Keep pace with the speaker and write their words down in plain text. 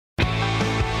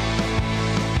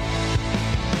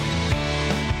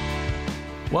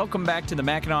Welcome back to the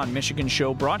Mackinac, Michigan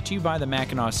show, brought to you by the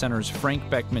Mackinac Center's Frank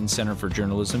Beckman Center for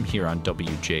Journalism here on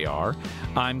WJR.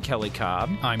 I'm Kelly Cobb.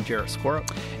 I'm Jarrett Squirrel.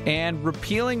 And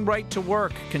repealing right to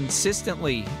work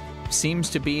consistently seems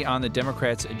to be on the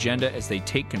Democrats' agenda as they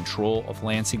take control of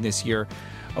Lansing this year.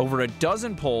 Over a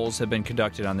dozen polls have been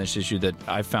conducted on this issue that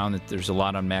I found that there's a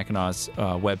lot on Mackinac's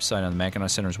website, on the Mackinac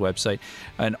Center's website,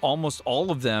 and almost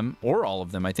all of them, or all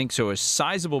of them, I think so, a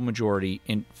sizable majority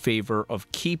in favor of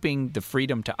keeping the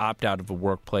freedom to opt out of a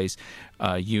workplace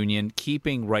union,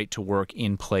 keeping right to work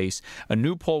in place. A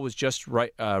new poll was just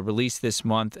released this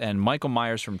month, and Michael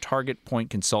Meyers from Target Point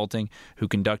Consulting, who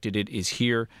conducted it, is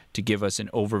here to give us an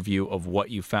overview of what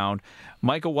you found.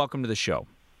 Michael, welcome to the show.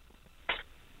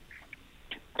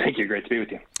 Thank you. Great to be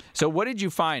with you. So what did you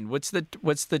find? What's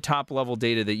the top level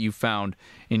data that you found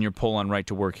in your poll on right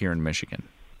to work here in Michigan?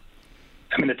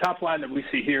 I mean, the top line that we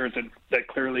see here is that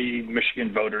clearly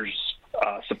Michigan voters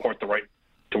support the right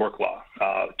to work law,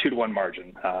 2-to-1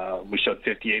 margin. We showed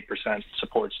 58%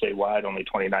 support statewide, only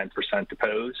 29%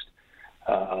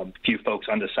 opposed. Few folks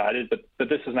undecided, but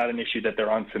this is not an issue that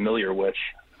they're unfamiliar with,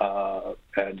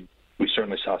 and we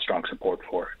certainly saw strong support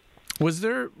for it. Was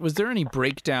there any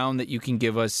breakdown that you can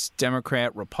give us,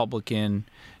 Democrat, Republican?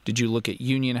 Did you look at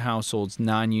union households,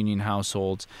 non-union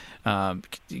households?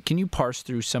 Can you parse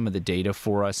through some of the data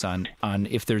for us on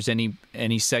if there's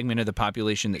any segment of the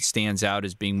population that stands out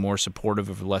as being more supportive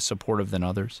or less supportive than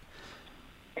others?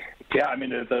 Yeah, I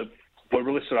mean, what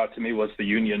really stood out to me was the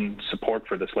union support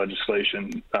for this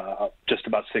legislation. Just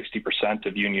about 60%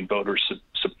 of union voters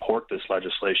support this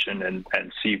legislation and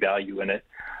see value in it.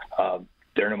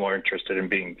 They're no more interested in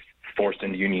being forced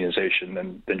into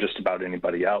unionization than just about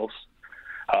anybody else.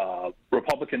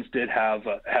 Republicans did have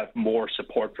more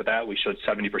support for that. We showed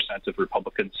 70% of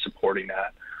Republicans supporting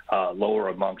that, lower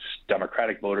amongst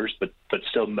Democratic voters, but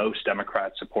still most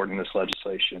Democrats supporting this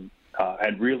legislation,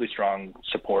 and really strong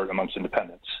support amongst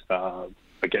independents.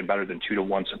 Again, better than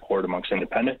 2-to-1 support amongst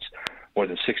independents. More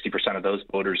than 60% of those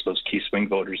voters, those key swing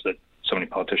voters that so many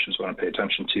politicians want to pay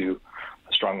attention to,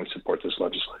 strongly support this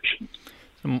legislation.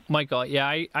 Michael, yeah,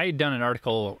 I had done an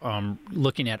article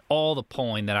looking at all the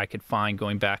polling that I could find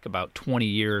going back about 20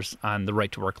 years on the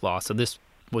right to work law. So this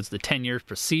was the 10 years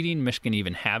preceding Michigan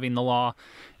even having the law,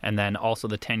 and then also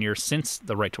the 10 years since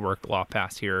the right to work law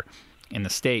passed here in the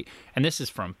state. And this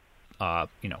is from,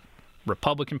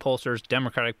 Republican pollsters,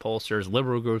 Democratic pollsters,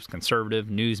 liberal groups, conservative,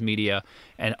 news media,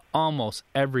 and almost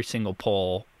every single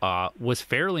poll was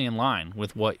fairly in line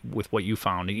with what you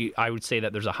found. I would say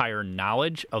that there's a higher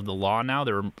knowledge of the law now.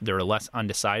 There are less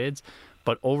undecideds,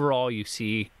 but overall you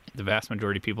see the vast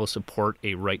majority of people support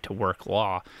a right to work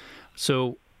law.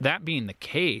 So that being the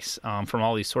case, from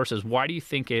all these sources, why do you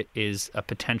think it is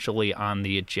potentially on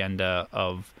the agenda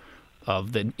of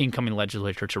the incoming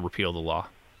legislature to repeal the law?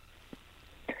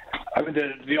 I mean,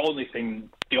 the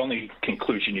only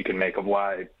conclusion you can make of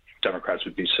why Democrats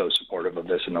would be so supportive of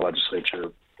this in the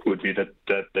legislature would be that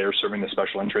they're serving the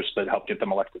special interests that helped get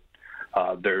them elected.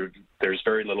 There's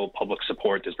very little public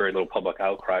support. There's very little public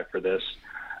outcry for this.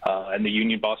 And the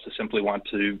union bosses simply want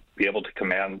to be able to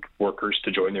command workers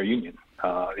to join their union.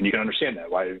 And you can understand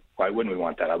that. Why wouldn't we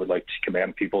want that? I would like to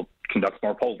command people to conduct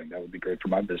more polling. That would be great for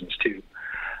my business, too.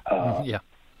 Yeah.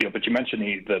 But you mentioned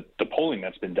the polling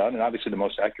that's been done, and obviously the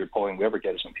most accurate polling we ever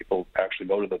get is when people actually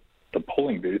go to the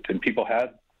polling booth, and people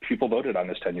voted on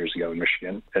this 10 years ago in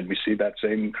Michigan, and we see that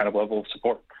same kind of level of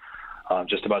support.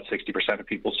 Just about 60% of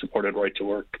people supported right to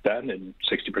work then, and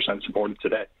 60% supported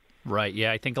today. Right.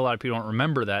 Yeah, I think a lot of people don't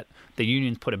remember that the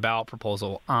unions put a ballot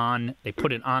proposal on. They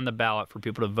put it on the ballot for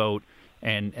people to vote,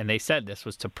 and they said this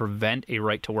was to prevent a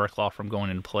right to work law from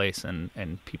going into place,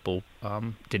 and people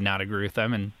did not agree with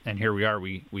them, and here we are.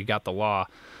 We got the law.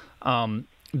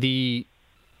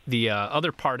 The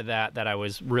other part of that I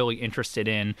was really interested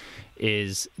in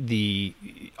is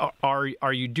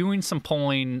are you doing some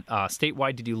polling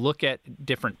statewide? Did you look at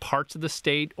different parts of the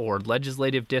state or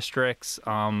legislative districts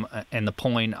and the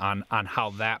polling on how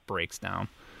that breaks down?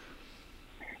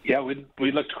 Yeah,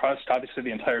 we looked across, obviously, the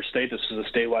entire state. This is a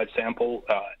statewide sample.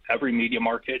 Every media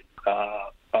market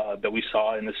that we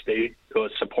saw in the state was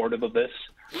supportive of this,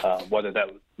 whether that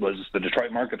was the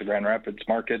Detroit market, the Grand Rapids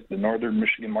market, the northern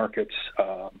Michigan markets.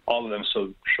 All of them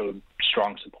showed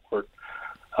strong support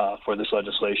for this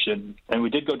legislation. And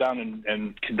we did go down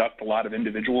and conduct a lot of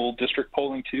individual district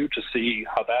polling, too, to see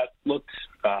how that looked.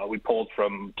 We polled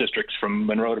from districts from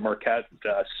Monroe to Marquette,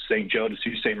 St. Joe to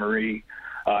Sault Ste. Marie,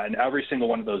 and every single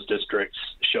one of those districts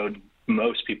showed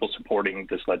most people supporting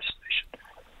this legislation.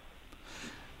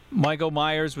 Michael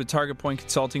Meyers with Target Point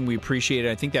Consulting, we appreciate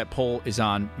it. I think that poll is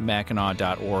on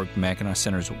Mackinac.org, Mackinac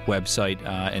Center's website,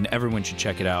 and everyone should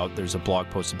check it out. There's a blog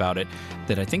post about it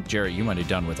that I think, Jerry, you might have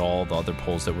done with all the other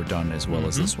polls that were done as well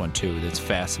as this one, too. That's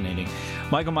fascinating.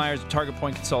 Michael Meyers, Target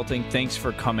Point Consulting, thanks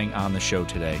for coming on the show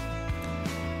today.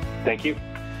 Thank you.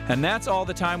 And that's all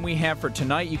the time we have for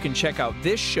tonight. You can check out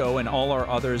this show and all our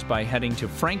others by heading to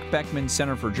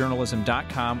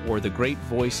frankbeckmancenterforjournalism.com or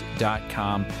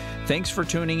thegreatvoice.com. Thanks for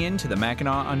tuning in to the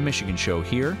Mackinac on Michigan show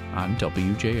here on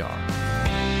WJR.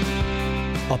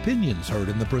 Opinions heard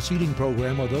in the preceding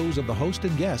program are those of the host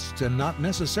and guests and not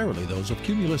necessarily those of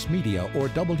Cumulus Media or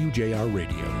WJR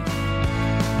Radio.